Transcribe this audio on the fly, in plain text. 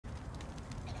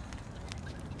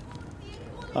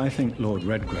I think Lord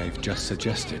Redgrave just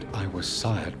suggested I was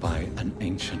sired by an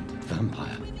ancient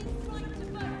vampire.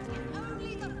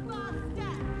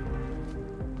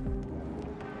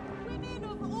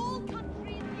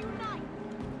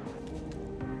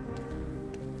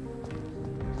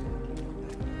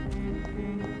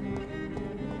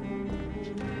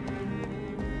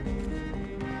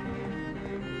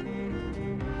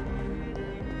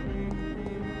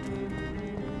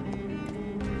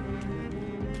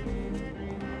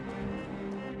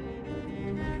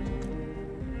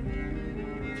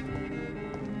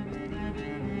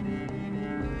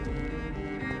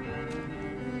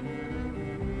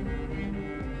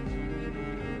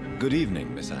 Good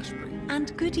evening, Miss Ashbury.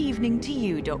 And good evening to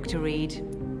you, Dr. Reed.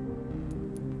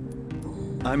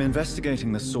 I'm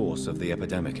investigating the source of the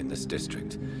epidemic in this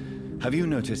district. Have you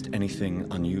noticed anything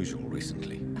unusual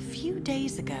recently? A few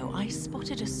days ago, I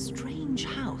spotted a strange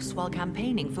house while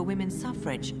campaigning for women's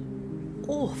suffrage.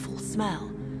 Awful smell.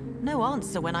 No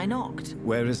answer when I knocked.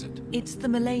 Where is it? It's the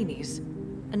Mullaneys,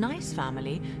 a nice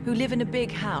family who live in a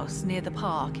big house near the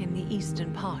park in the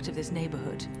eastern part of this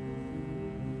neighborhood.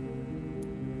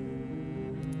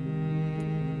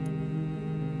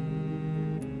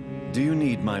 Do you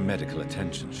need my medical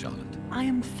attention, Charlotte? I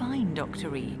am fine, Dr.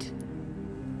 Reed.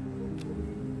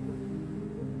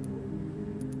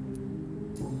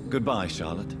 Goodbye,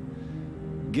 Charlotte.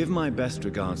 Give my best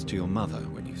regards to your mother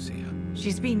when you see her.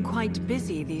 She's been quite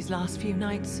busy these last few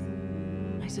nights.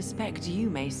 I suspect you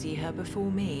may see her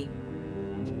before me.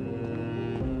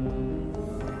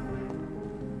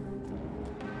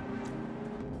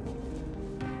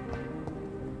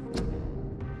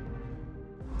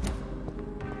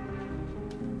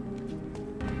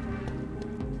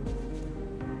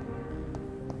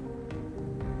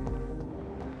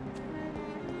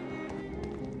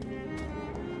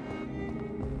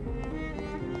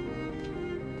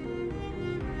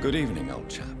 Good evening, old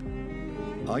chap.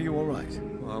 Are you all right?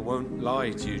 I won't lie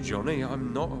to you, Johnny.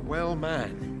 I'm not a well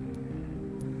man.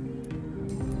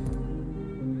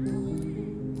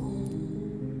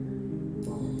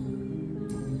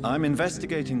 I'm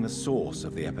investigating the source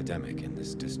of the epidemic in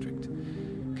this district.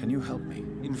 Can you help me?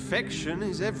 Infection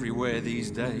is everywhere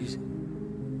these days.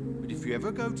 But if you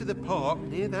ever go to the park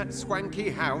near that swanky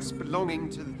house belonging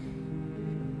to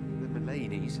the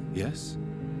Mullaneys... Yes?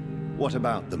 What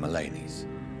about the Mullaneys?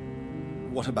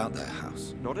 What about their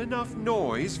house? Not enough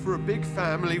noise for a big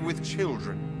family with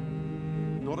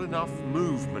children. Not enough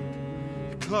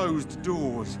movement. Closed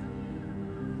doors.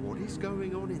 What is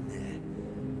going on in there?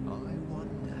 I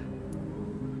wonder.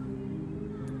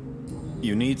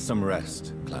 You need some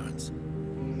rest, Clarence.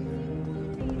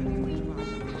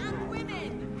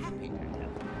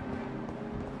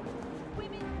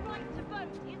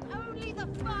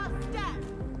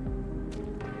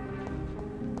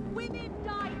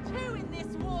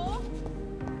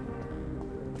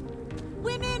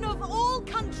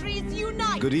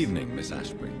 Good evening, Miss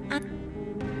Ashbury.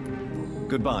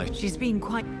 Goodbye. She's been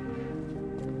quite...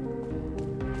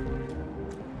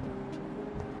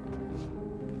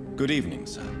 Good evening,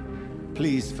 sir.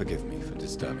 Please forgive me for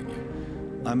disturbing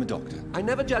you. I'm a doctor. I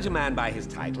never judge a man by his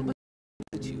title, but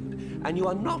attitude. And you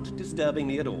are not disturbing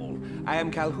me at all. I am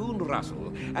Calhoun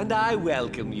Russell, and I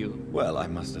welcome you. Well, I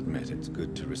must admit it's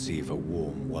good to receive a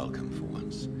warm welcome for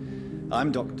once.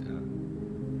 I'm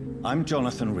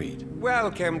Jonathan Reed.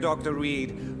 Welcome, Dr.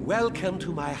 Reed. Welcome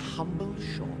to my humble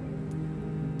shop.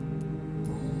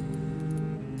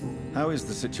 How is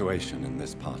the situation in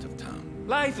this part of town?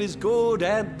 Life is good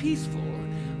and peaceful.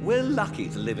 We're lucky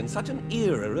to live in such an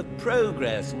era of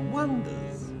progress and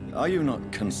wonders. Are you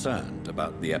not concerned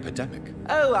about the epidemic?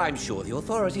 Oh, I'm sure the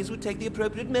authorities would take the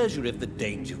appropriate measure if the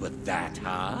danger were that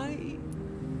high.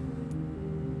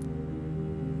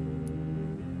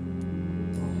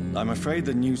 I'm afraid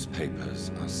the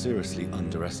newspapers are seriously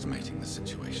underestimating the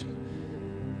situation.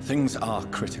 Things are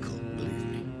critical, believe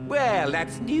me. Well,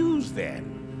 that's news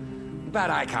then. But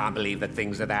I can't believe that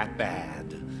things are that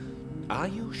bad. Are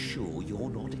you sure you're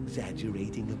not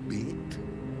exaggerating a bit?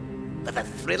 For the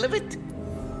thrill of it?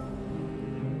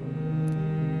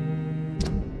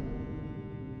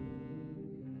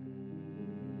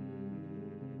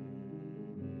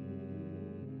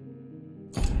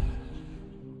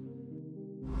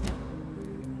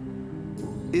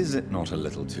 Is it not a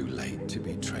little too late to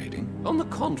be trading? On the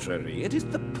contrary, it is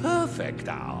the perfect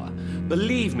hour.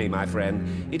 Believe me, my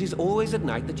friend, it is always at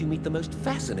night that you meet the most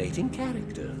fascinating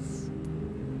characters.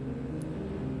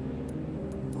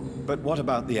 But what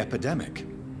about the epidemic?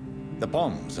 The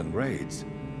bombs and raids?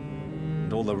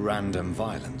 And all the random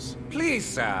violence? Please,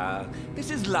 sir,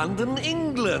 this is London,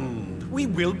 England. We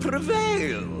will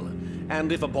prevail.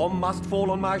 And if a bomb must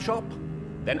fall on my shop,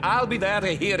 then I'll be there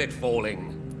to hear it falling.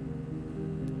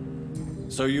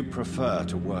 So you prefer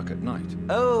to work at night?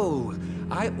 Oh,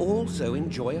 I also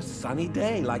enjoy a sunny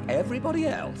day like everybody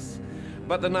else.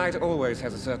 But the night always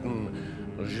has a certain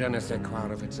je ne sais quoi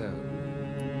of its own.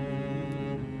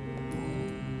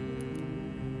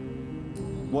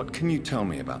 What can you tell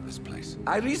me about this place?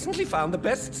 I recently found the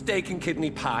best steak and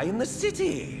kidney pie in the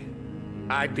city.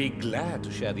 I'd be glad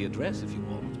to share the address if you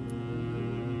want.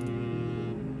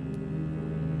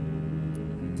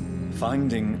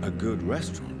 Finding a good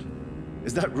restaurant?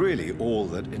 Is that really all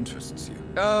that interests you?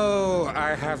 Oh,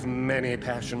 I have many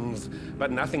passions, but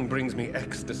nothing brings me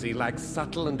ecstasy like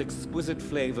subtle and exquisite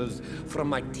flavors from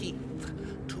my teeth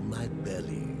to my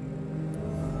belly.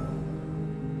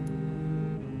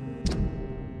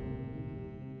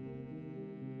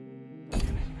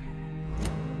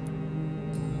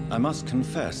 I must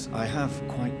confess, I have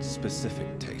quite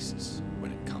specific tastes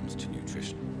when it comes to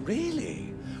nutrition.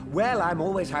 Really? Well, I'm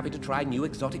always happy to try new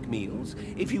exotic meals.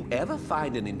 If you ever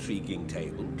find an intriguing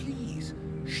table, please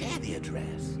share the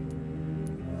address.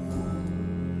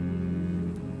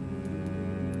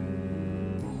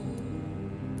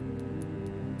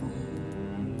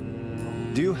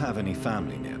 Do you have any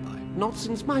family nearby? Not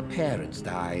since my parents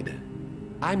died.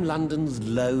 I'm London's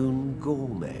lone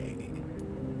gourmet.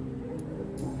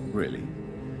 Really?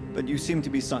 But you seem to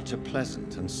be such a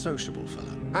pleasant and sociable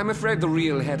fellow. I'm afraid the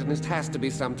real hedonist has to be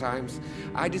sometimes.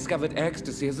 I discovered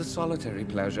ecstasy as a solitary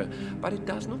pleasure, but it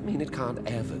does not mean it can't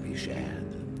ever be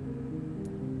shared.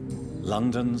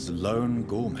 London's lone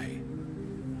gourmet.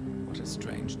 What a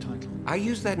strange title. I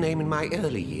used that name in my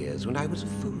early years when I was a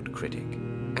food critic,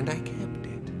 and I kept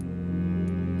it.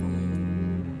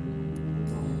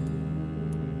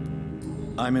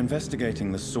 I'm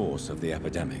investigating the source of the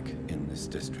epidemic in this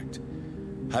district.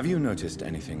 Have you noticed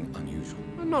anything unusual?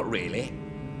 Not really.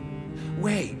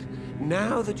 Wait,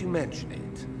 now that you mention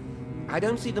it, I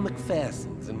don't see the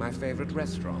McPhersons in my favorite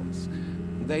restaurants.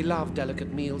 They love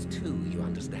delicate meals too, you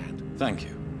understand. Thank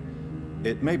you.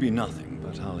 It may be nothing,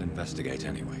 but I'll investigate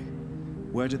anyway.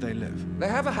 Where do they live? They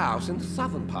have a house in the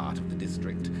southern part of the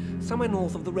district, somewhere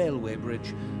north of the railway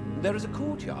bridge. There is a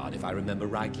courtyard, if I remember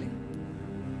rightly.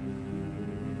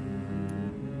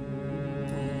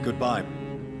 Goodbye.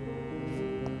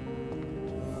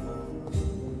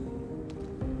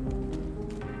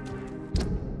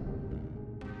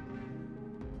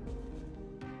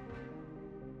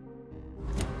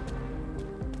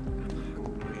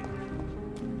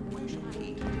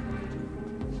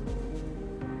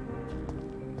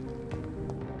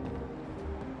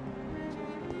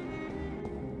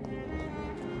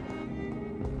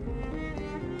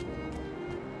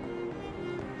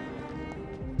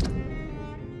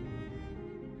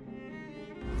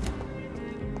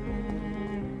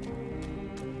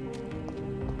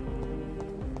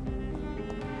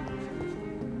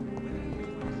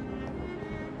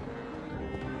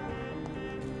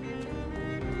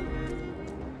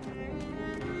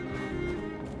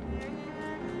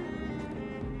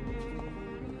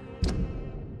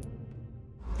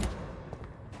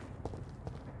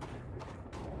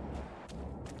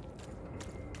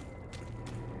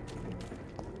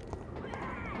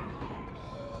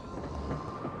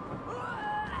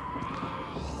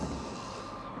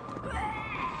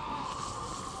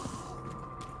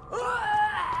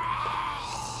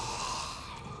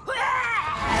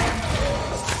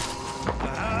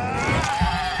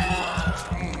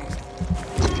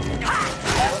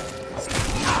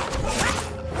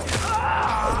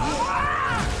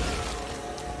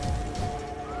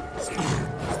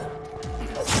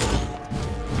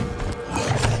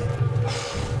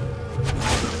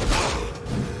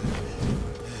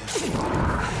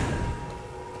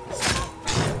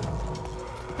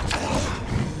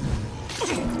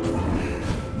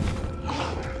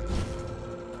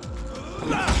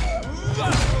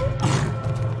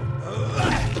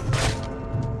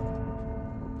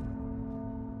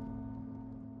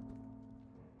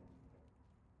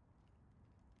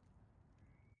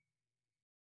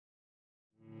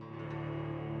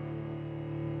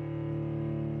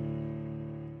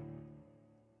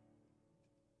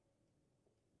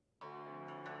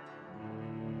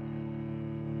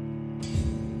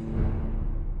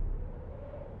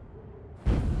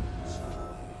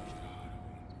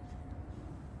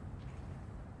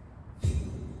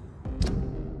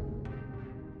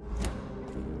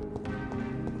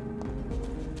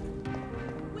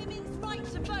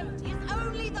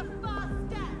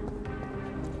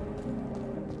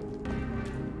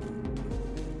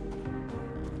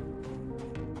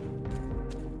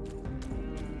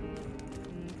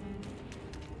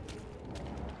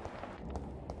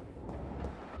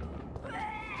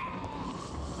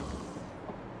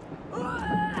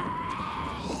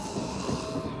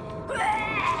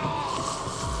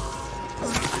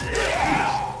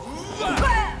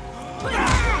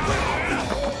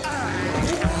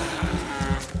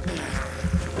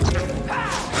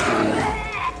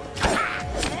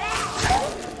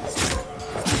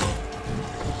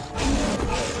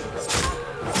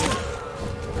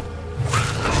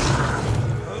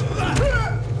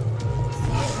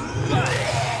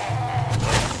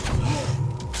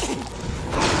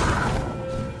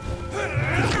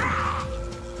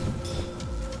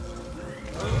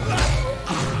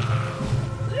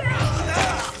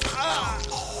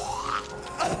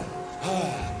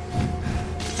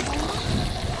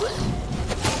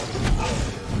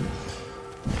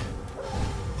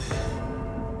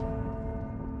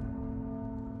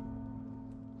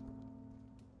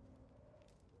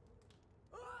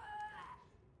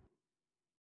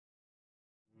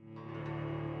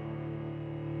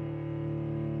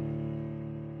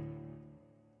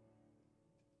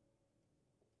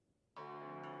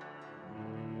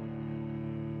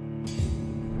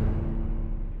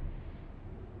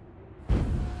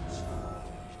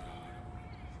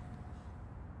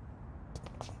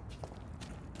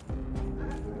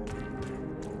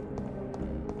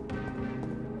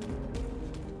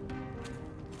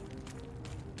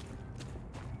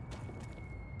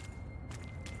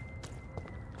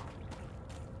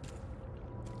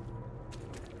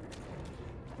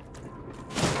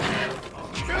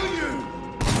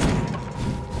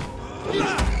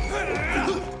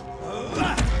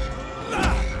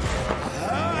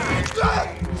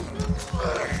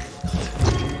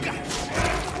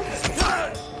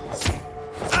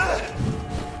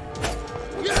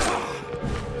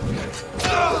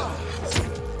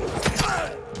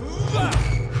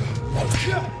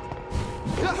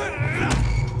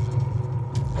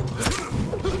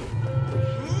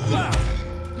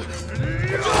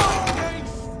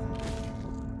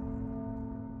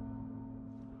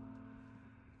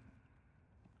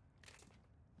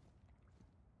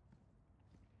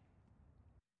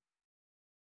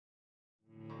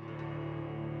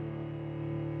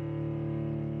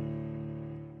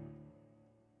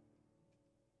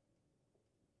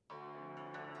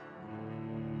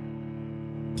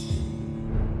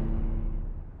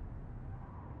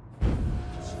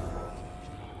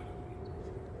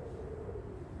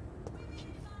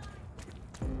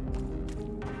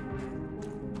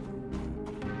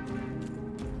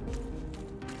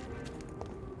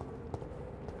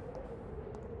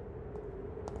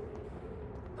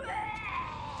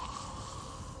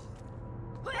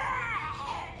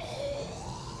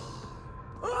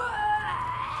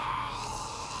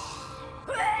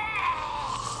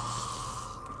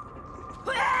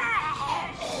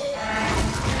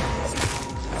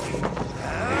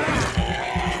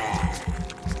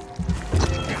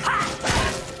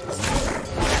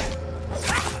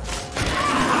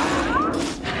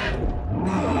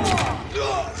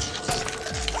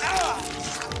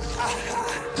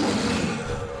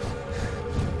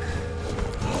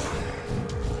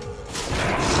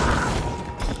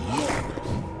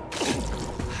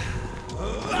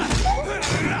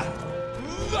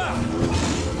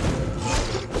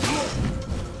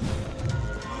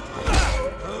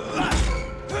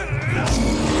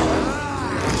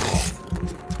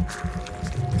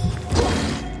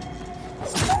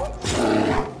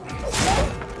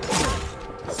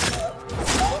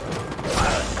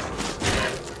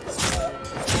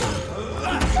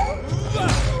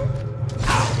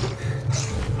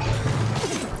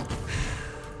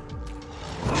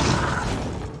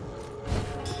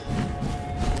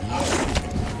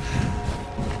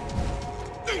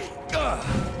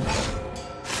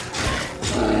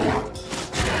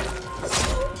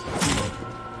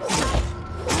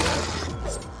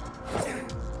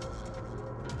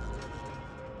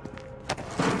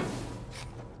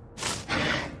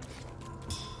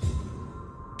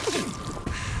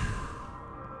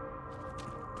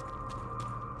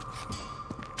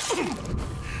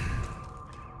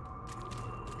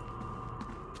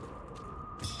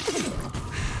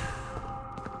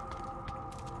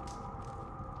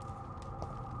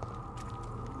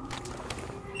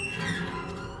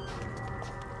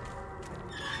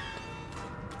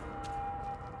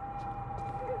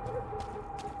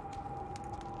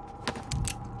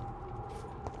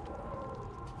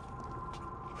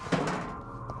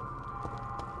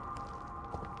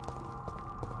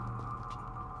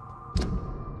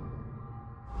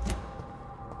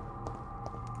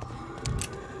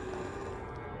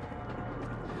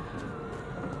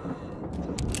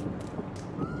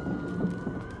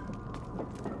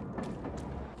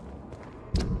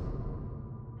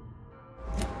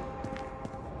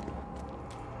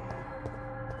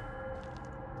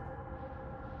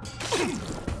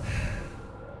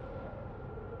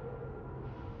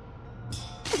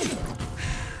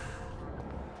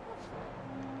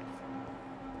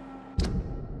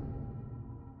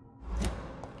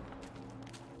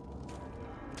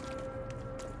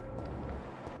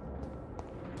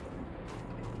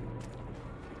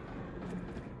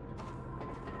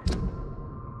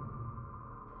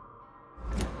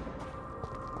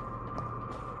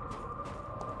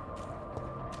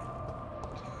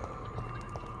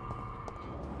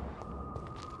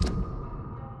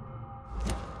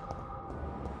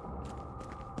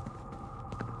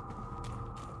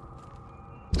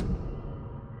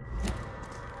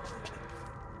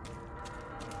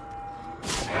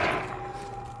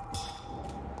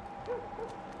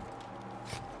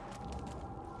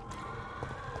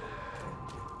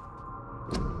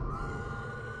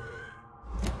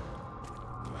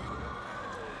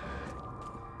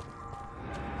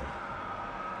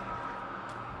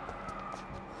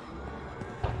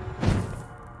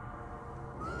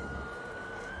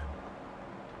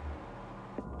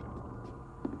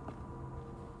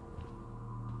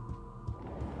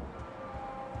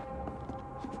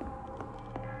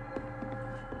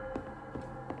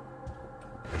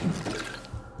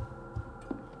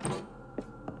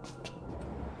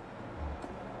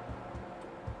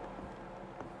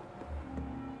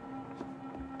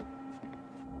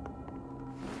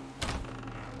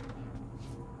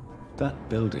 That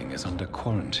building is under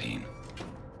quarantine.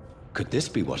 Could this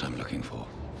be what I'm looking for?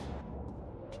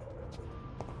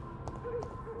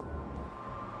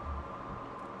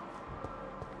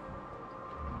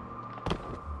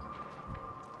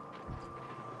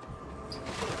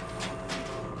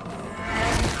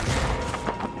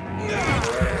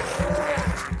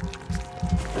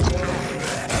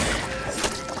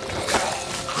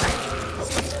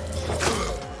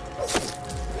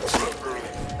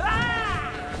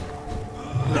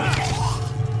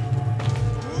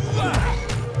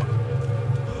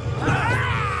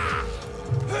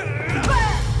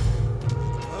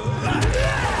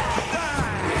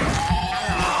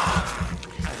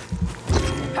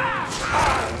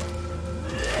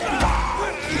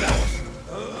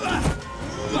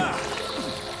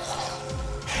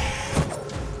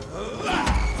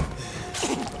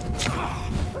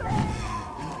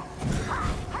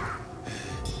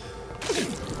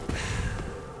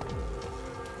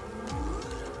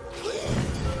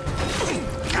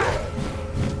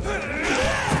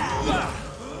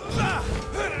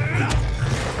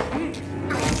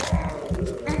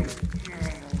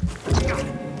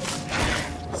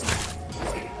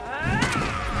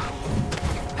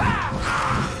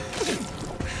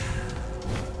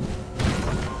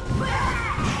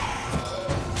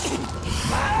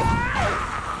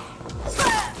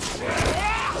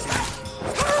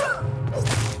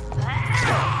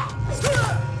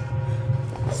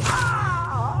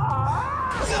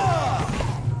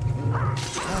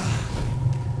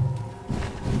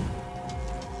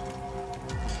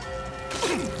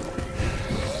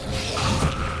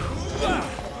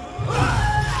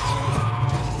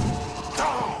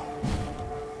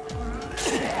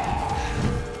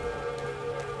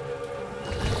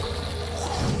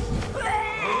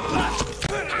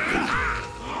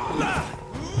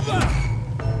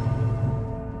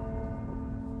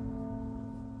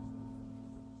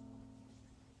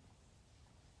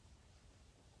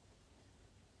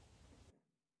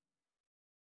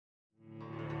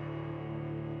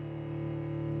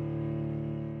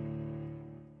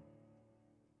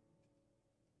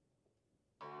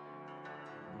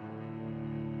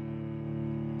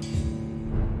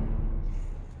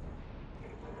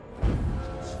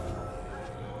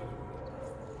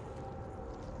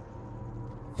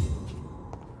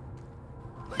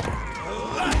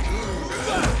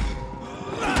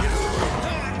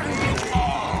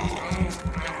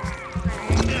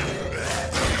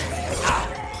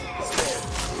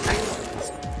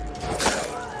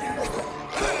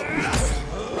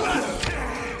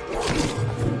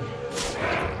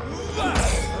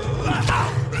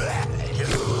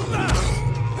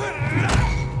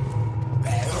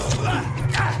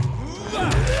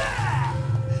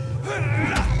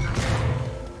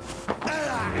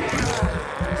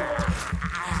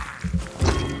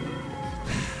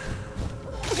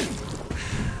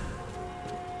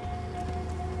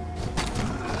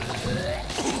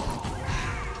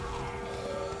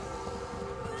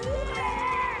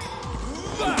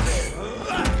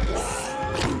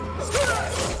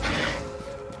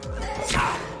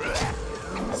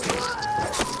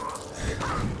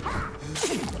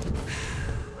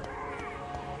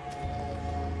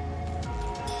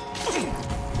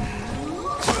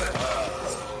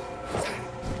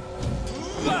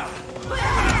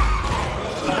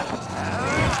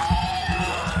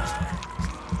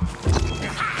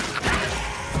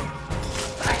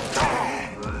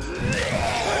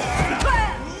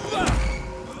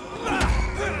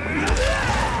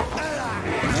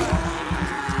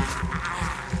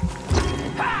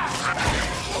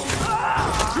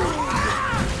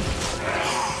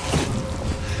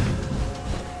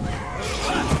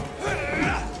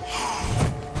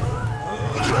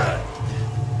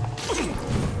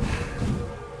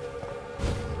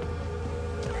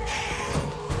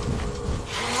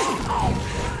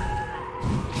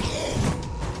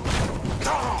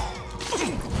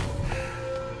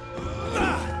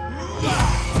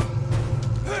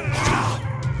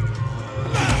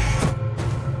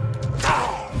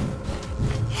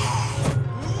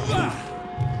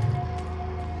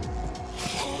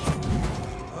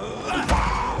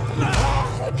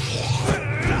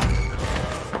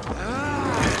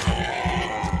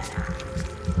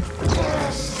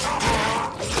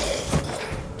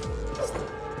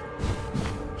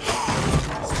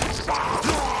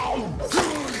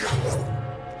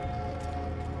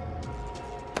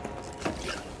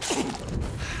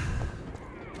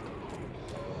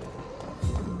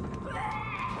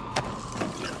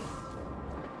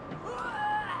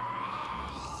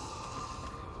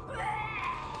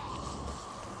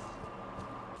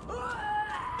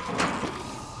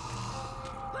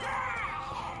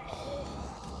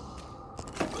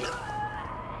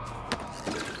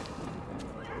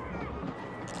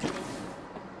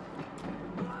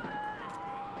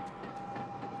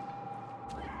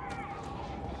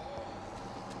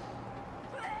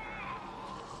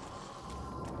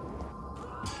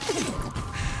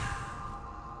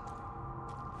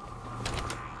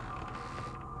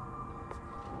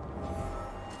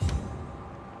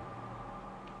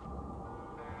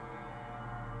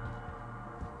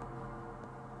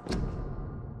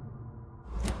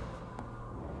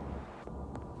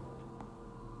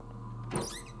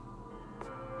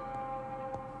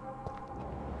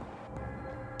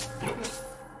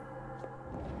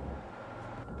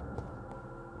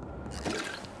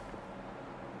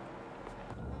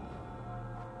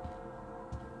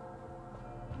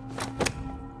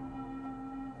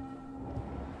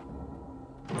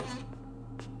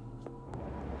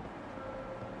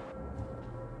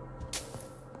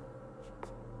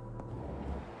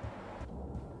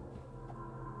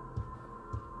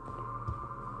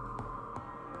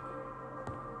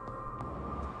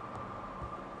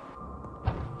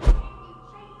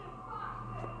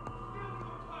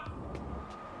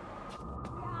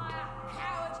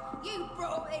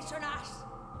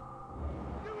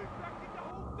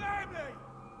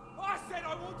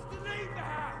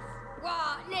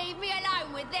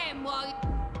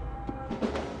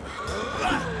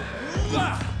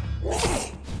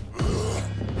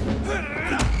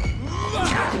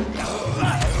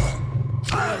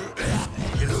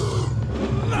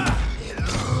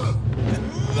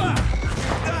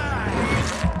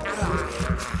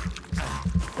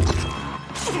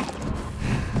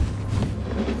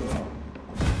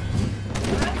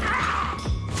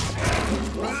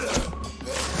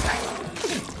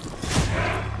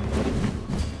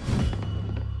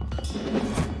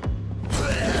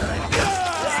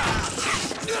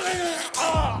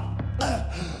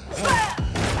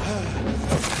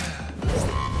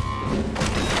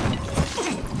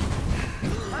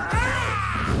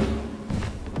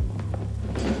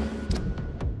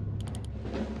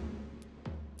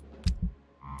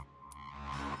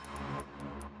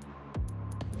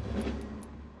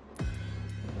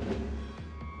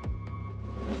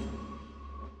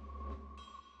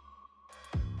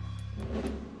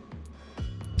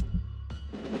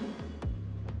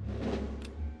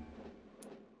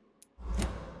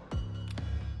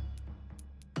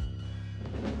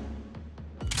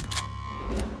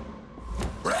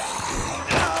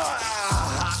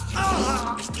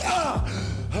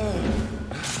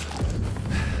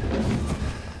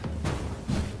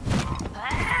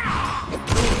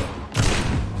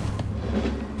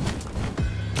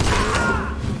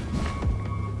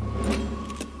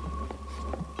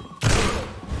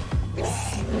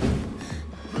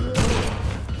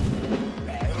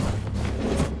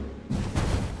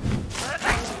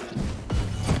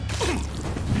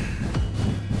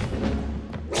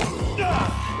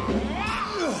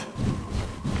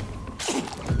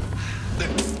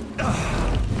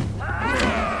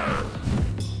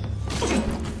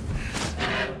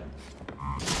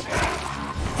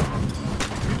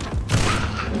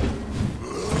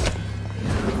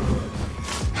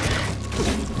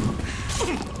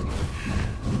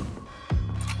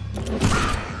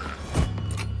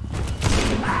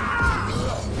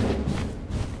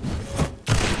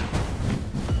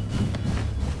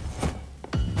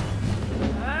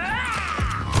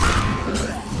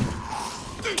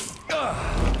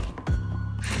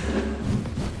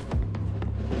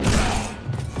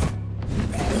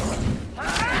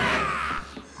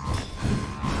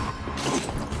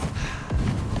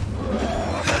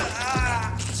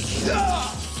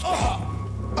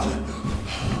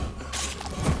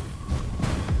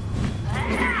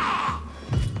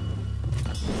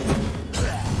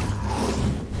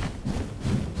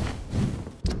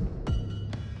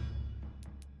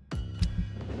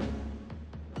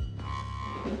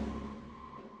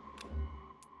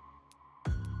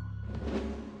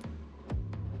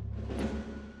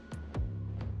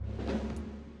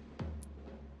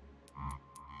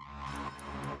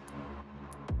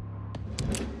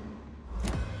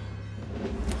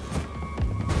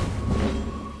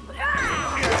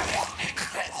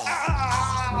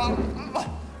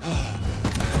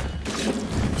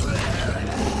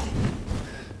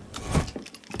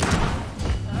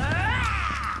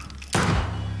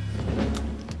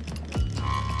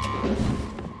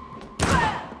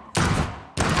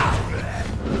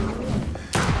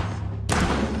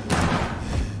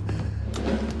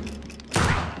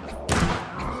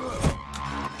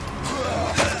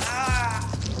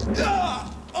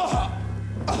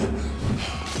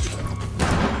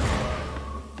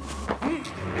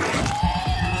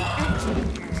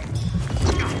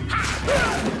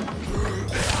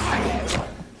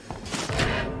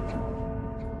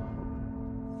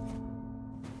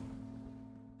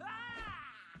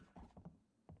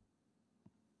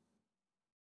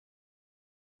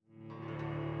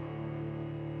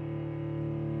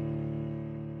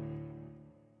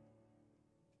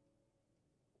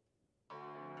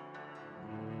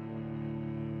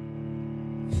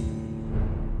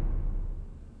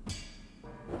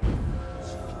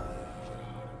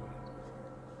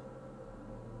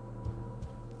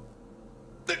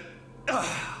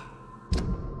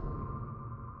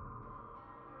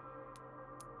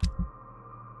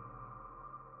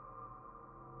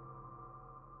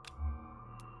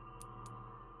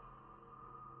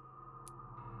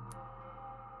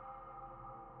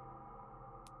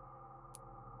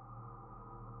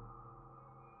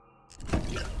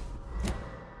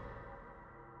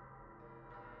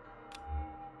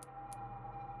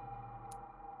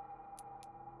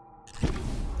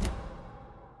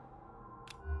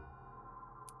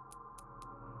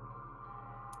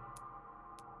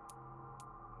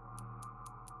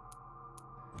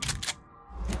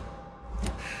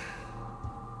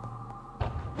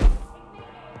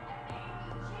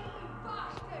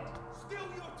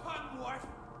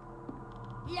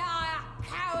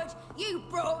 You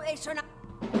brought this on.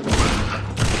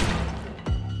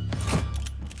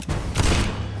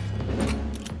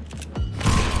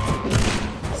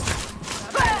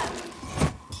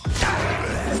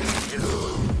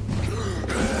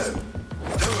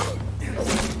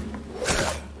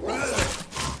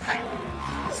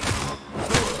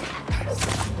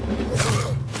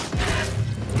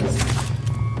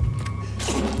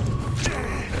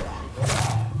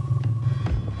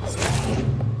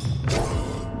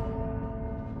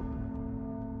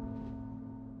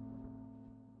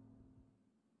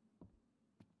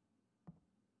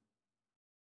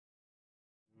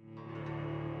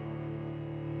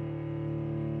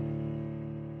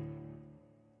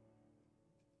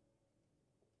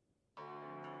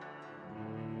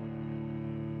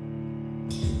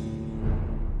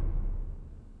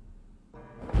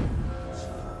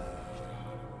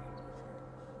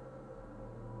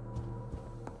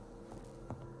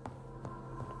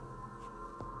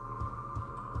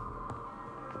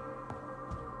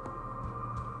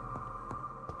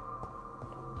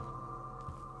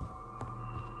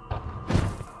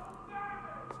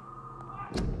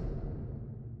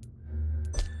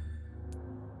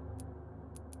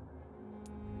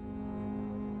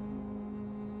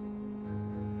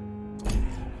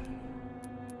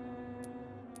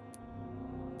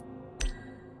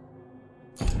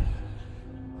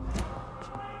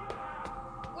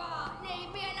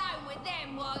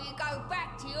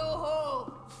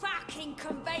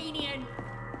 Albanian!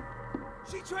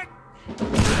 She tried.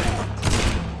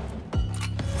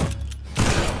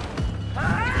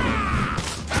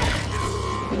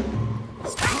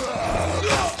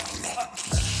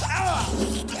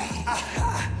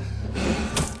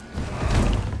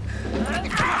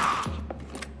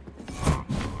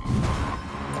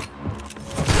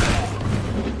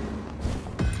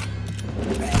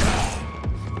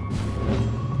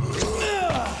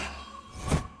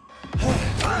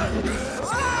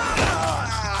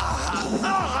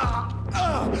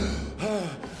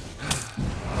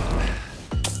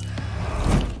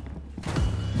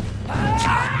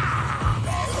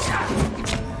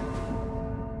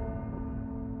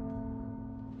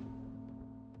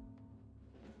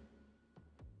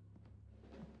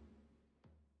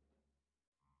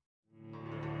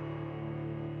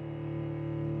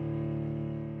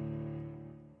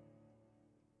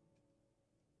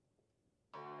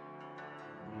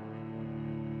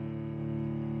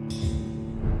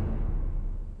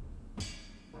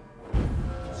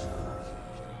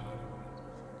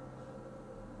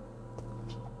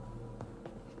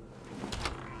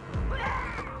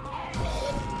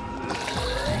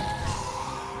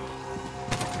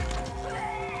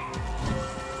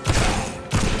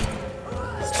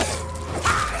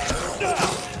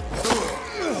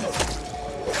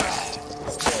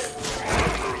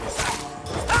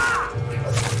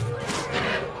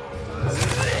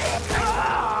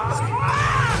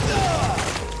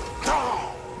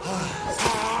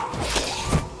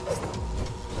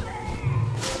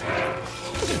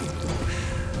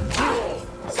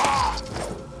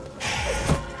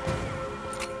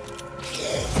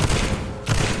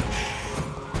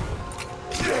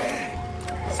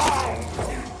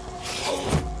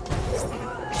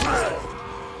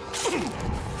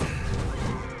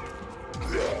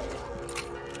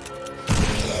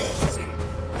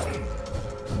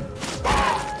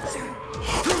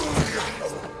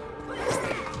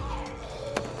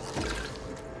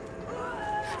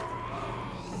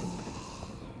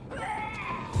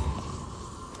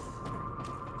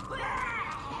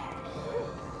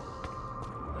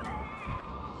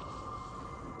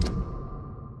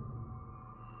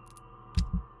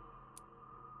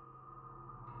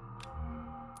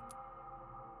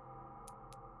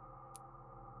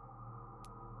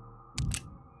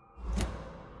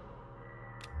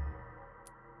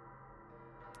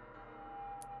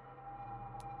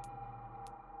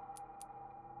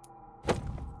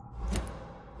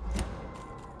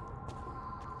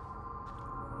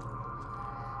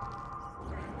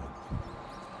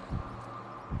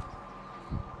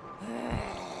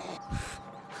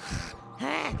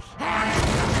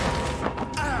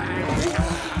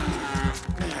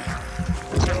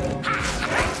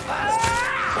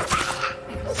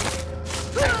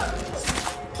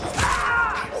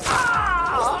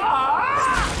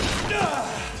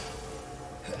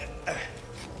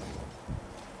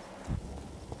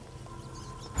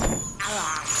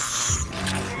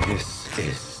 This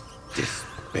is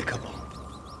despicable.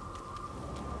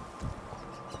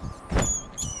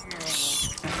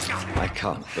 I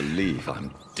can't believe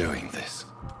I'm doing this.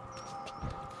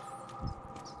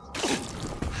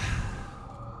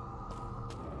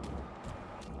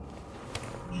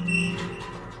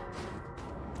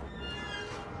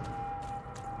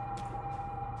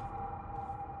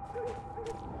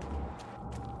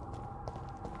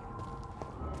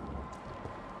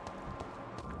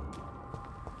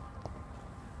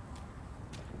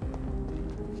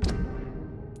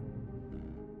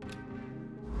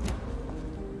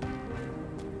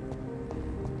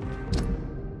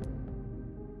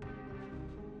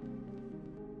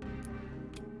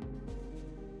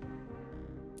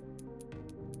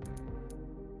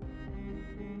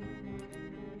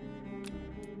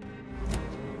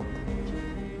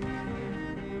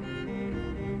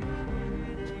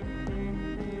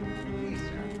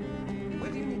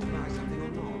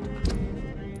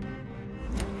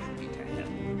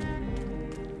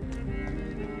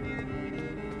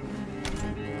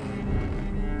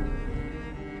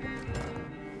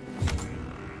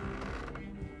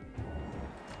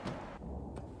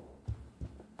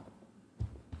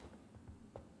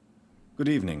 Good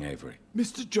evening, Avery.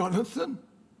 Mr. Jonathan?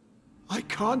 I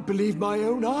can't believe my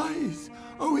own eyes.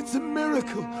 Oh, it's a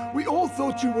miracle. We all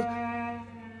thought you were...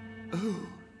 Oh,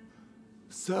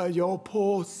 sir, your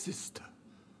poor sister.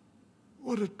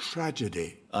 What a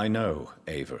tragedy. I know,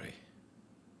 Avery.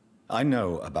 I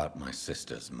know about my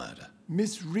sister's murder.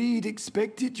 Miss Reed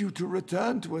expected you to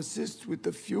return to assist with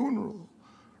the funeral,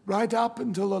 right up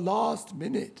until the last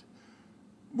minute.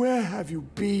 Where have you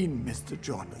been, Mr.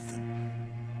 Jonathan?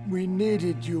 We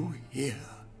needed you here.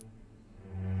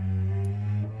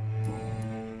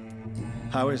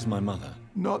 How is my mother?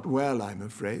 Not well, I'm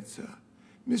afraid, sir.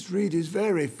 Miss Reed is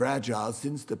very fragile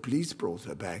since the police brought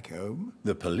her back home.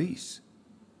 The police?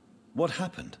 What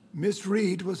happened? Miss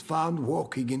Reed was found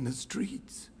walking in the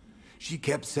streets. She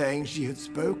kept saying she had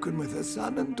spoken with her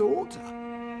son and daughter.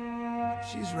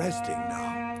 She's resting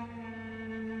now.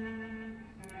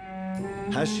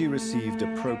 Has she received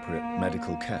appropriate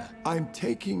medical care? I'm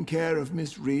taking care of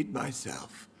Miss Reed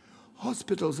myself.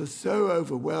 Hospitals are so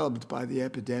overwhelmed by the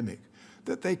epidemic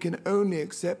that they can only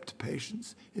accept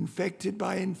patients infected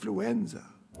by influenza.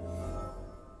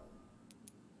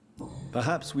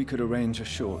 Perhaps we could arrange a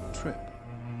short trip.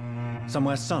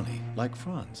 Somewhere sunny, like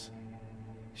France.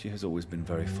 She has always been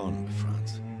very fond of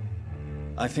France.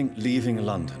 I think leaving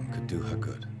London could do her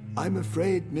good. I'm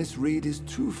afraid Miss Reed is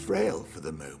too frail for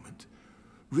the moment.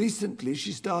 Recently,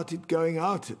 she started going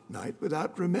out at night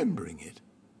without remembering it.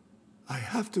 I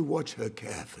have to watch her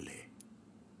carefully.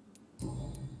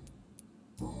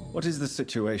 What is the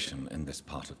situation in this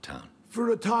part of town? For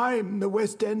a time, the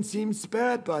West End seemed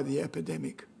spared by the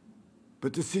epidemic.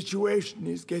 But the situation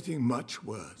is getting much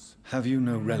worse. Have you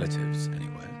no relatives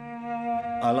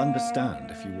anywhere? I'll understand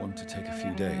if you want to take a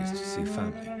few days to see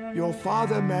family. Your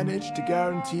father managed to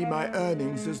guarantee my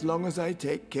earnings as long as I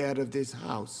take care of this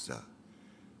house, sir.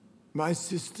 My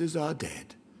sisters are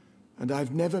dead, and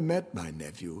I've never met my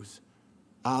nephews.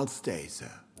 I'll stay,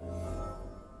 sir.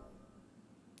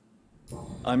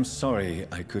 I'm sorry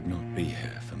I could not be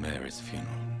here for Mary's funeral.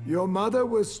 Your mother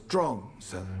was strong,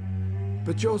 sir,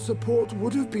 but your support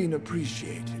would have been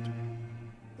appreciated.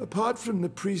 Apart from the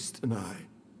priest and I,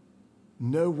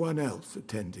 no one else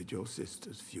attended your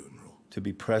sister's funeral. To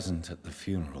be present at the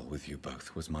funeral with you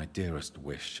both was my dearest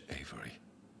wish, Avery.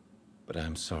 But I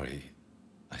am sorry,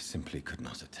 I simply could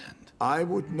not attend. I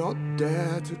would not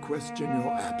dare to question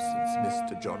your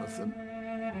absence, Mr. Jonathan.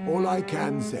 All I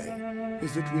can say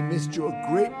is that we missed you a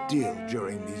great deal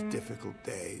during these difficult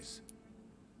days.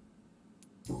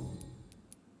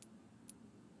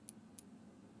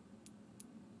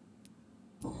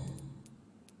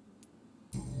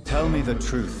 Tell me the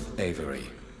truth, Avery.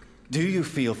 Do you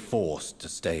feel forced to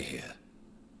stay here?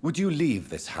 Would you leave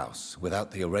this house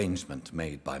without the arrangement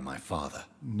made by my father?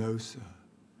 No, sir.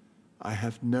 I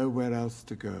have nowhere else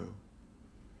to go.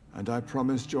 And I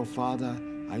promised your father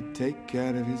I'd take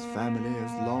care of his family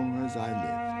as long as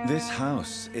I lived. This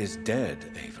house is dead,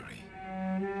 Avery.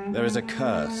 There is a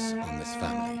curse on this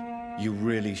family. You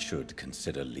really should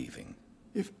consider leaving.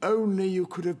 If only you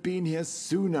could have been here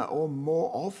sooner or more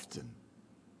often.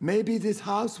 Maybe this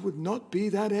house would not be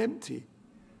that empty.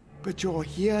 But you're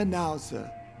here now, sir,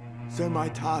 so my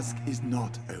task is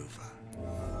not over.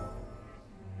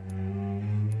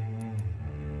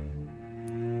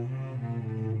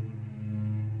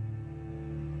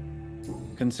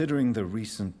 Considering the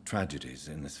recent tragedies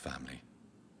in this family,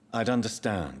 I'd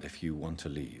understand if you want to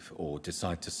leave or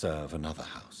decide to serve another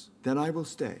house. Then I will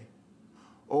stay.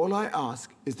 All I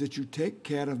ask is that you take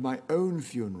care of my own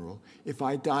funeral if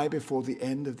I die before the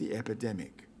end of the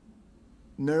epidemic.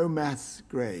 No mass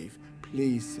grave,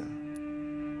 please, sir.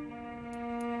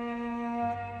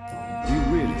 Do you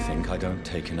really think I don't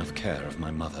take enough care of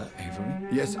my mother, Avery?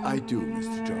 Yes, I do,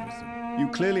 Mr. Jonathan. You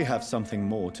clearly have something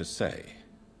more to say.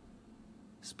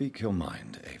 Speak your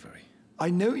mind, Avery.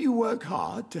 I know you work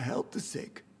hard to help the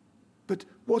sick, but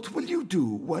what will you do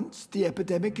once the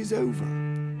epidemic is over?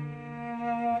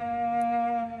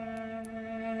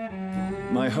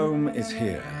 My home is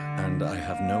here, and I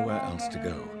have nowhere else to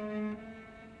go.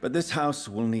 But this house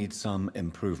will need some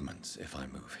improvements if I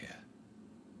move here.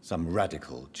 Some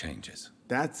radical changes.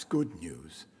 That's good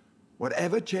news.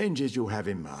 Whatever changes you have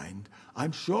in mind,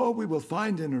 I'm sure we will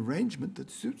find an arrangement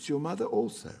that suits your mother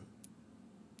also.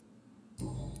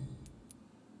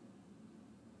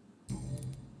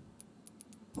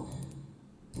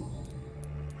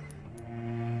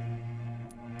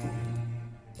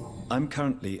 I'm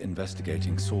currently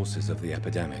investigating sources of the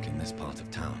epidemic in this part of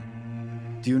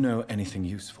town. Do you know anything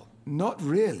useful? Not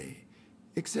really,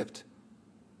 except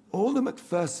all the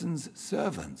Macpherson's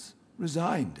servants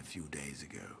resigned a few days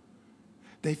ago.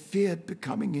 They feared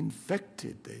becoming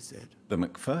infected, they said. The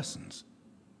Macphersons?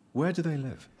 Where do they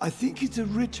live? I think it's a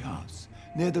rich house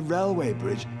near the railway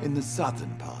bridge in the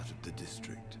southern part of the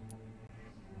district.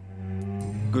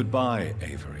 Goodbye,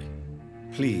 Avery.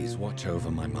 Please watch over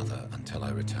my mother until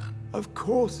I return. Of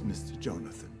course, Mr.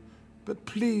 Jonathan, but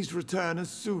please return as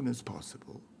soon as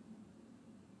possible.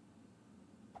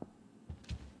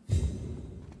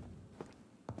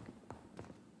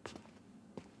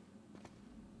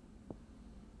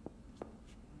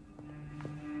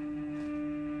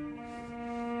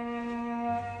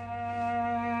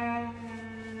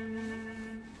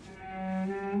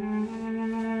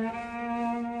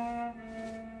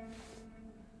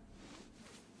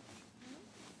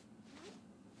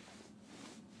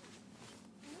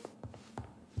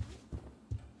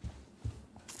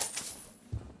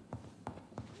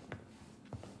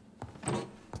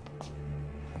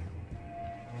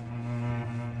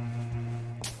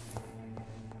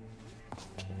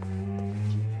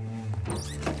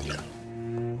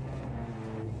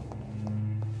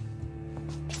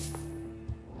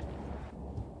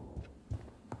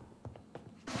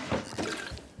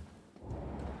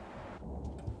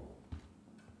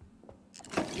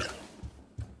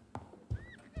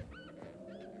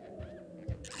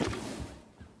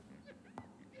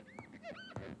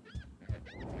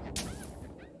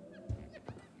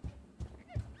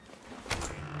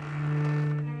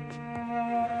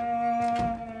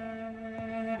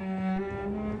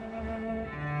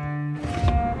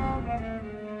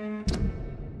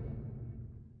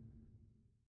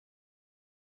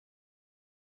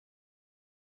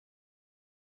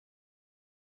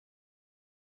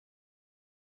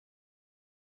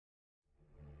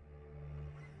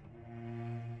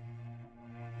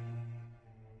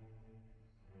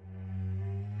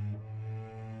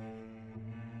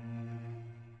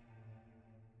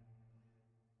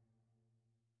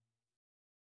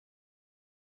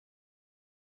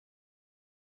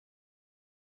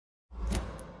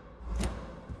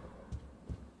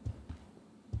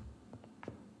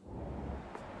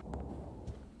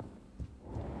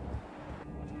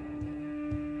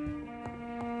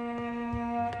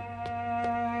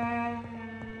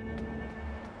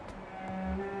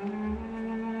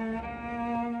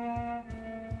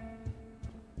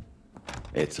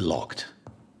 It's locked.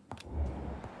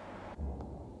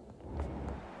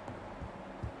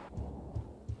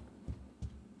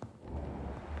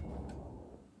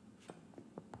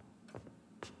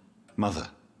 Mother,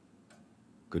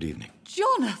 good evening.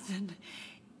 Jonathan!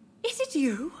 Is it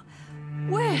you?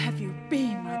 Where have you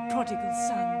been, my prodigal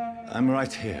son? I'm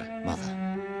right here,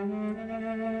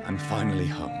 Mother. I'm finally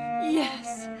home.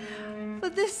 Yes, for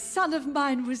this son of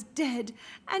mine was dead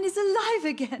and is alive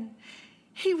again.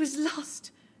 He was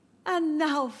lost and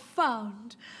now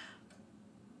found.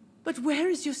 But where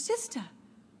is your sister?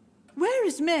 Where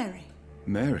is Mary?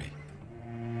 Mary?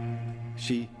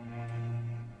 She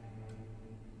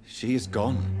is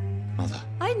gone, Mother.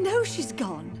 I know she's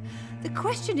gone. The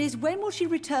question is, when will she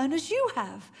return as you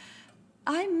have?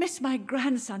 I miss my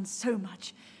grandson so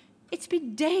much. It's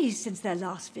been days since their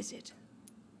last visit.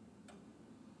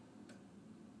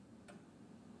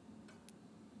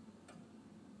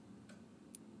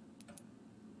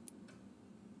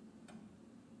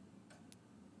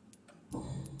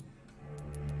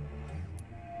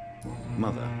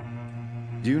 Mother,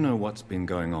 do you know what's been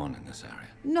going on in this area?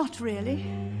 Not really.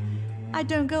 I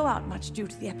don't go out much due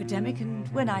to the epidemic, and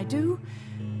when I do,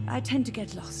 I tend to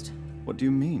get lost. What do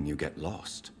you mean you get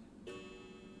lost?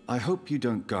 I hope you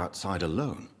don't go outside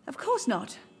alone. Of course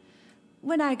not.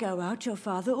 When I go out, your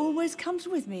father always comes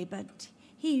with me, but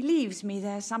he leaves me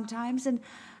there sometimes, and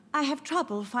I have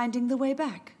trouble finding the way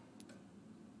back.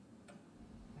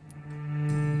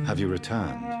 Have you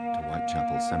returned to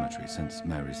Whitechapel Cemetery since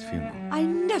Mary's funeral? I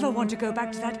never want to go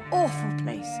back to that awful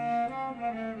place.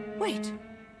 Wait.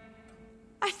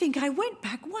 I think I went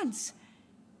back once.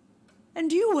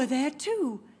 And you were there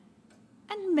too.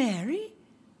 And Mary?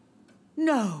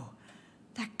 No,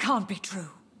 that can't be true.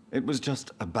 It was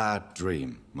just a bad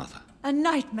dream, Mother. A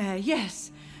nightmare,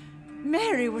 yes.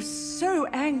 Mary was so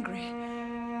angry.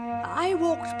 I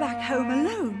walked back home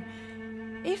alone.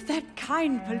 If that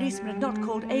kind policeman had not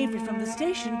called Avery from the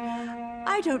station,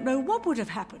 I don't know what would have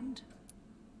happened.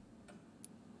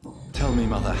 Tell me,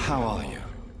 Mother, how are you?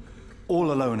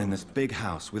 All alone in this big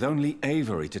house with only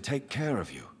Avery to take care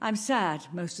of you. I'm sad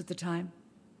most of the time.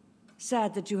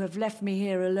 Sad that you have left me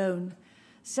here alone.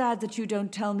 Sad that you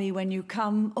don't tell me when you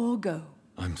come or go.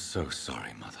 I'm so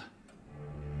sorry, Mother.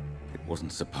 It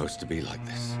wasn't supposed to be like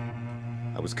this.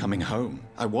 I was coming home.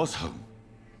 I was home.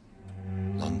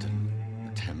 London,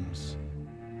 the Thames.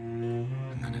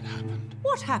 And then it happened.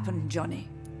 What happened, Johnny?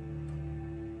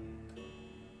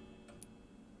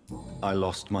 I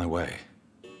lost my way.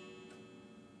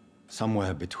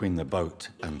 Somewhere between the boat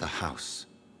and the house,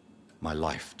 my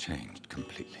life changed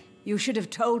completely. You should have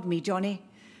told me, Johnny.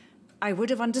 I would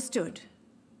have understood.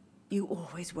 You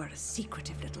always were a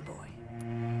secretive little boy.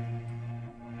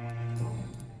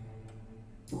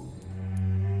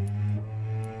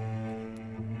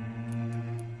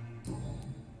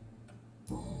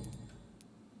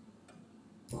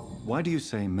 Why do you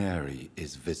say Mary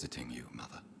is visiting you,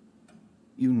 Mother?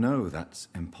 You know that's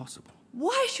impossible.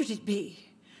 Why should it be?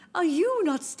 Are you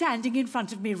not standing in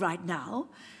front of me right now?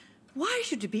 Why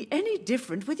should it be any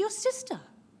different with your sister?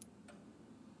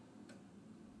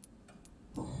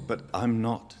 But I'm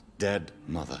not dead,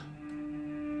 Mother.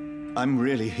 I'm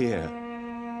really here,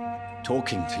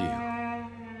 talking to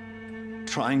you,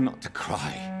 trying not to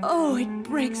cry. Oh, it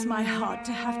breaks my heart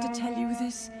to have to tell you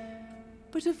this.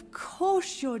 But of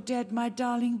course you're dead, my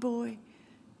darling boy.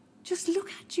 Just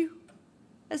look at you,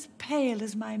 as pale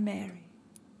as my Mary.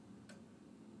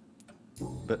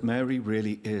 But Mary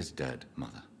really is dead,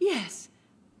 Mother. Yes.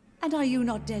 And are you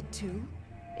not dead too?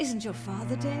 Isn't your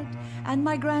father dead? And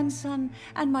my grandson?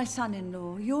 And my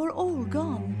son-in-law? You're all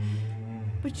gone.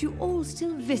 But you all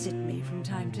still visit me from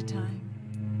time to time.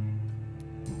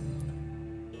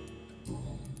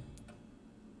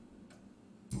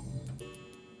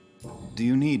 Do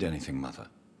you need anything, Mother?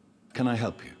 Can I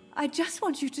help you? I just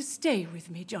want you to stay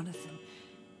with me, Jonathan.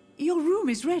 Your room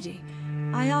is ready.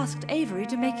 I asked Avery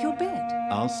to make your bed.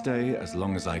 I'll stay as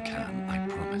long as I can, I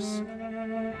promise.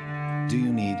 Do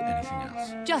you need anything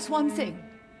else? Just one thing.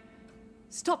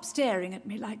 Stop staring at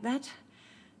me like that.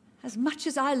 As much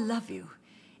as I love you,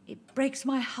 it breaks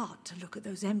my heart to look at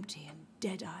those empty and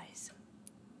dead eyes.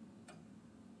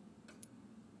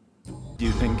 Do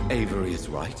you think Avery is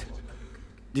right?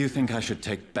 Do you think I should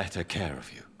take better care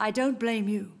of you? I don't blame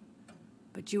you,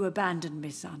 but you abandoned me,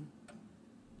 son.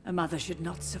 A mother should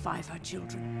not survive her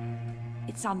children.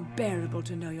 It's unbearable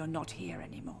to know you're not here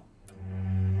anymore.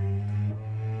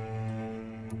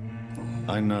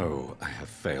 I know I have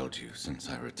failed you since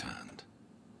I returned.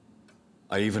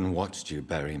 I even watched you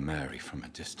bury Mary from a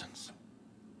distance.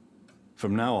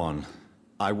 From now on,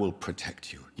 I will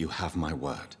protect you. You have my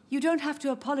word. You don't have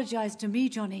to apologize to me,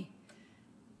 Johnny.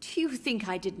 Do you think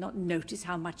I did not notice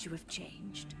how much you have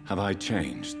changed? Have I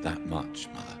changed that much,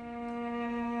 Mother?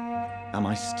 Am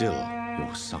I still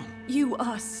your son? You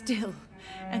are still,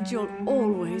 and you'll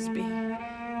always be.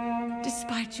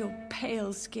 Despite your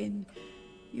pale skin,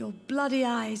 your bloody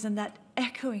eyes, and that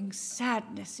echoing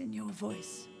sadness in your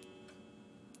voice.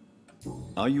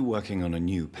 Are you working on a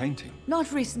new painting?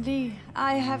 Not recently.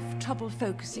 I have trouble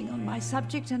focusing on my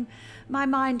subject, and my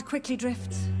mind quickly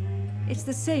drifts. It's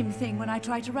the same thing when I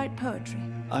try to write poetry.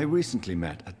 I recently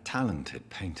met a talented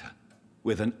painter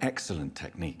with an excellent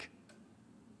technique.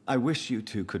 I wish you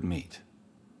two could meet.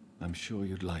 I'm sure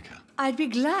you'd like her. I'd be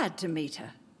glad to meet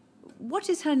her. What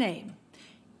is her name?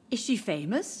 Is she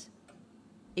famous?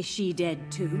 Is she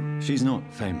dead too? She's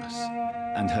not famous,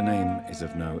 and her name is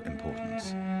of no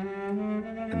importance.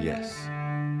 And yes,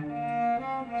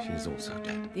 she is also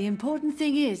dead. The important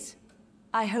thing is,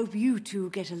 I hope you two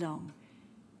get along.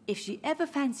 If she ever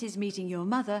fancies meeting your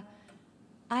mother,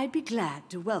 I'd be glad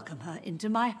to welcome her into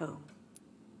my home.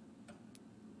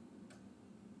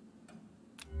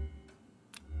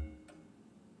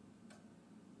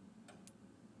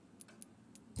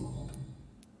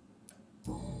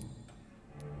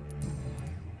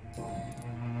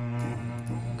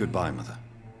 Goodbye, Mother.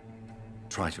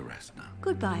 Try to rest now.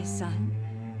 Goodbye, son.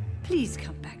 Please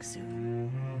come back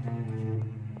soon.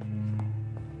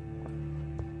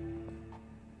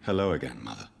 Hello again,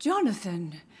 Mother.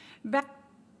 Jonathan, back.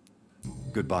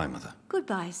 Goodbye, Mother.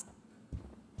 Goodbye.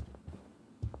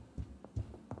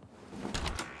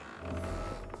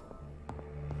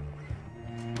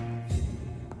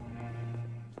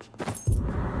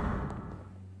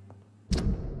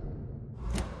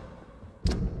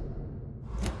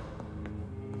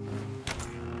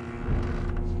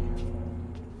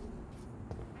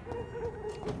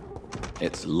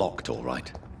 It's locked, all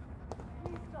right.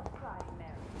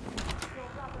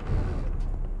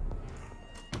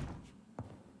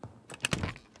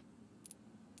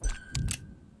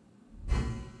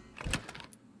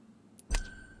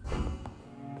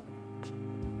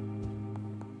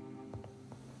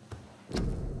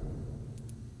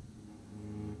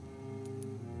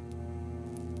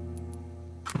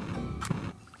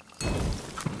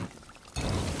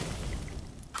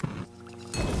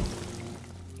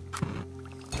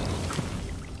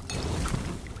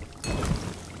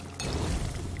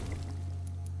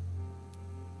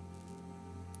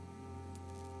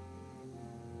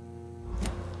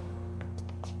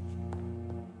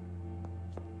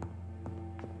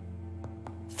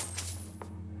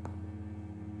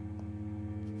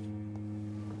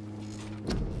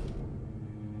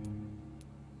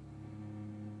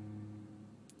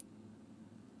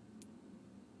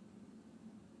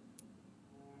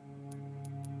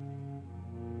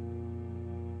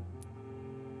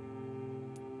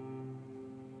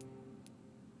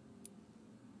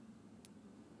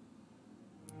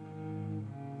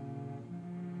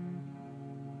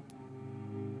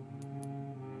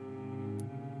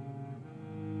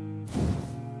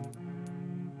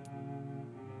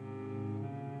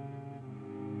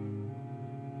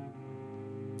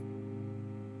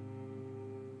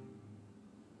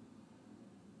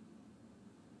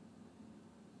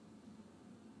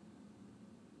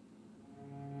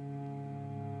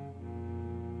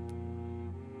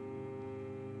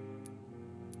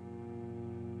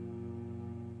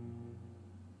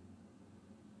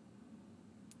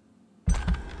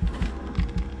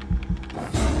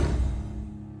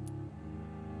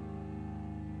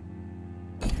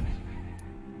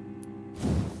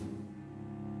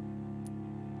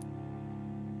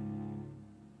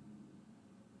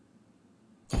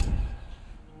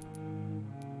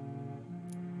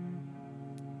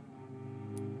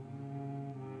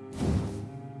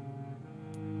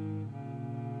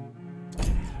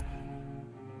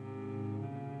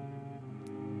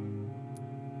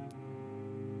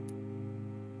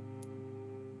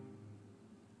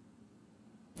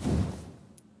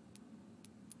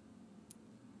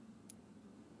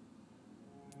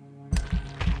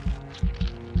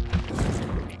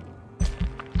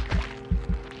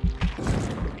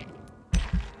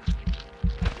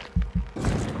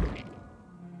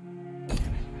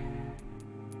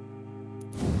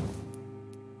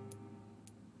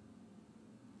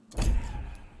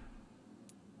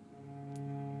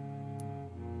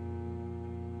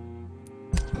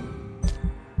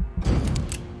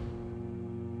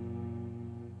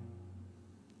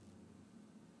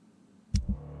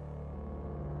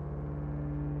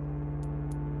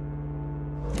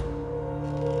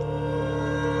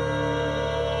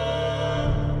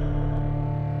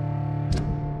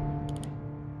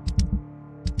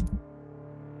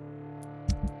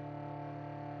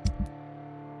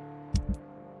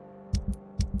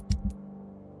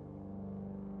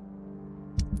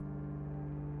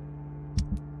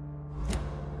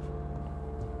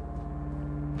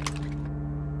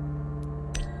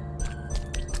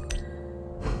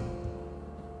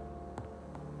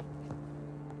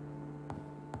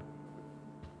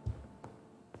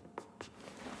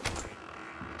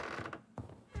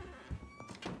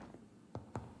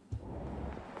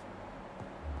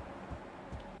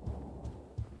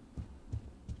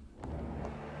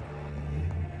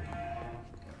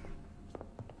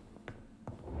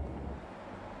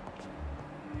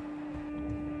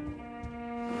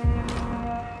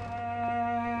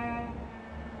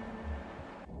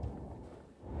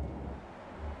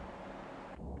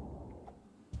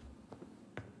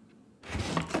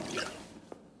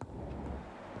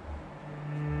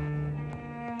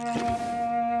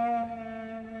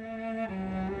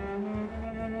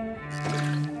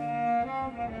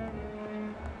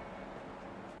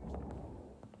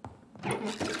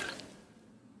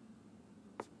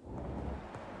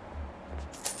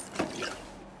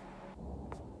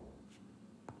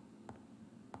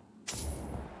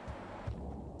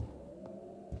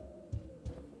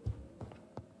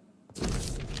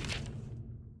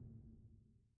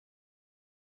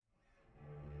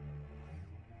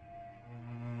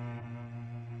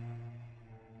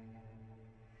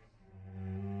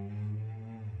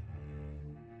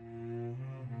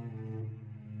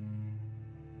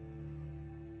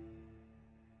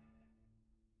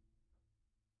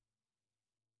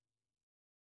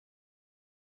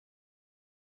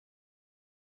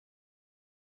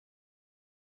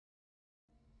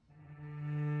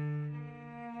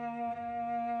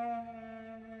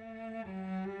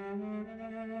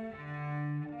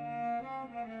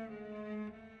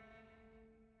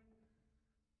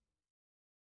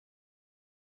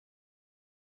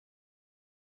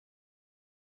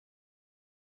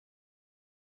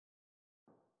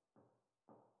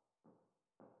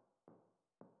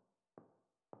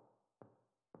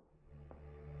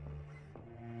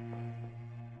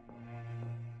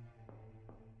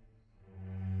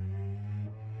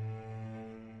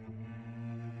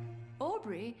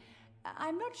 Aubrey,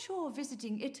 I'm not sure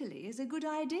visiting Italy is a good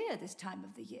idea this time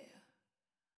of the year.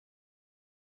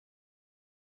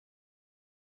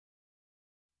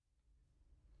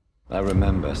 I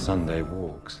remember Sunday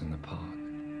walks in the park.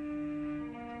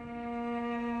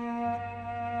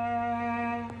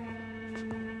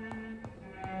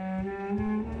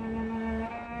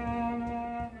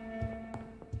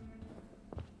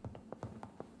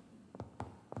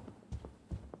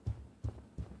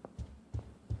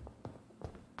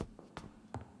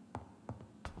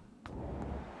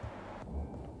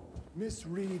 Miss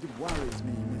Reed worries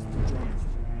me, Mr.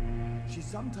 Jonathan. She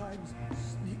sometimes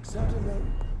sneaks out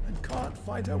alone and can't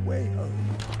find her way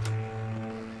home.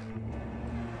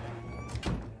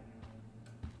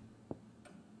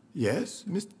 Yes,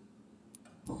 Mr.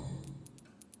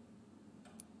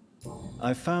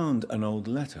 I found an old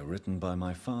letter written by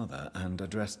my father and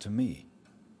addressed to me.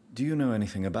 Do you know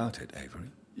anything about it, Avery?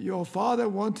 Your father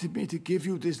wanted me to give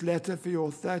you this letter for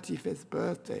your 35th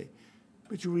birthday,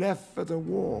 but you left for the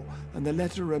war, and the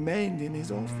letter remained in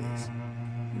his office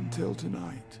until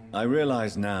tonight. I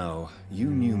realize now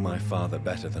you knew my father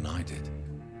better than I did.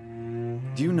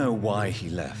 Do you know why he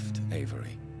left,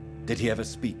 Avery? Did he ever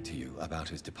speak to you about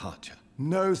his departure?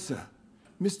 No, sir.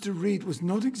 Mr. Reed was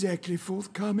not exactly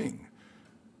forthcoming.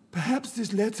 Perhaps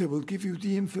this letter will give you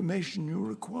the information you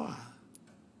require.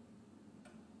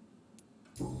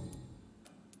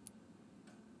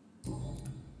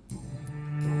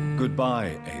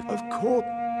 Goodbye, Avery. Of course.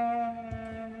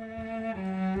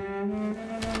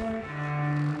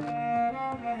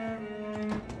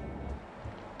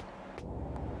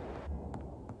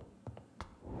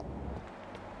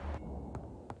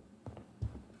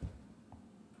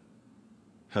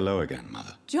 Hello again,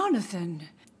 Mother. Jonathan!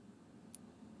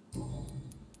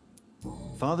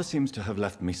 Father seems to have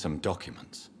left me some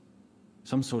documents.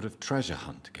 Some sort of treasure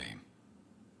hunt game.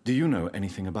 Do you know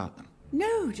anything about them?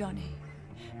 No, Johnny.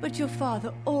 But your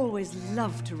father always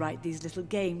loved to write these little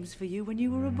games for you when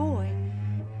you were a boy.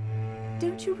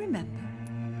 Don't you remember?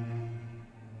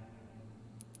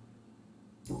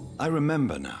 I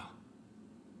remember now.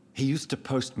 He used to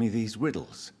post me these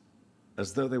riddles,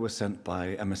 as though they were sent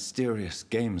by a mysterious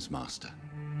games master.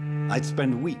 I'd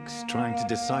spend weeks trying to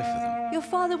decipher them. Your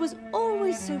father was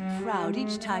always so proud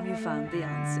each time you found the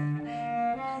answer.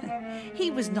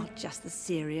 He was not just the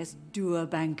serious, dour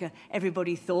banker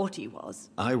everybody thought he was.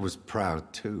 I was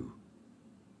proud too.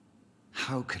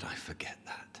 How could I forget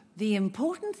that? The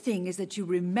important thing is that you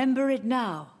remember it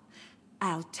now.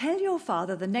 I'll tell your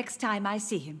father the next time I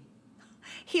see him.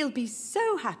 He'll be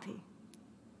so happy.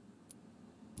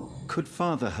 Could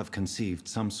Father have conceived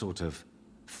some sort of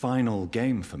final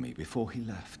game for me before he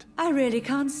left? I really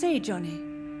can't say, Johnny.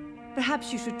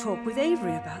 Perhaps you should talk with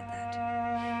Avery about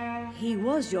that. He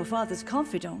was your father's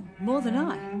confidant, more than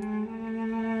I.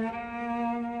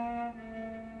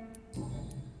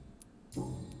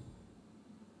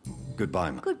 Goodbye,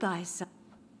 Mother. Goodbye, son.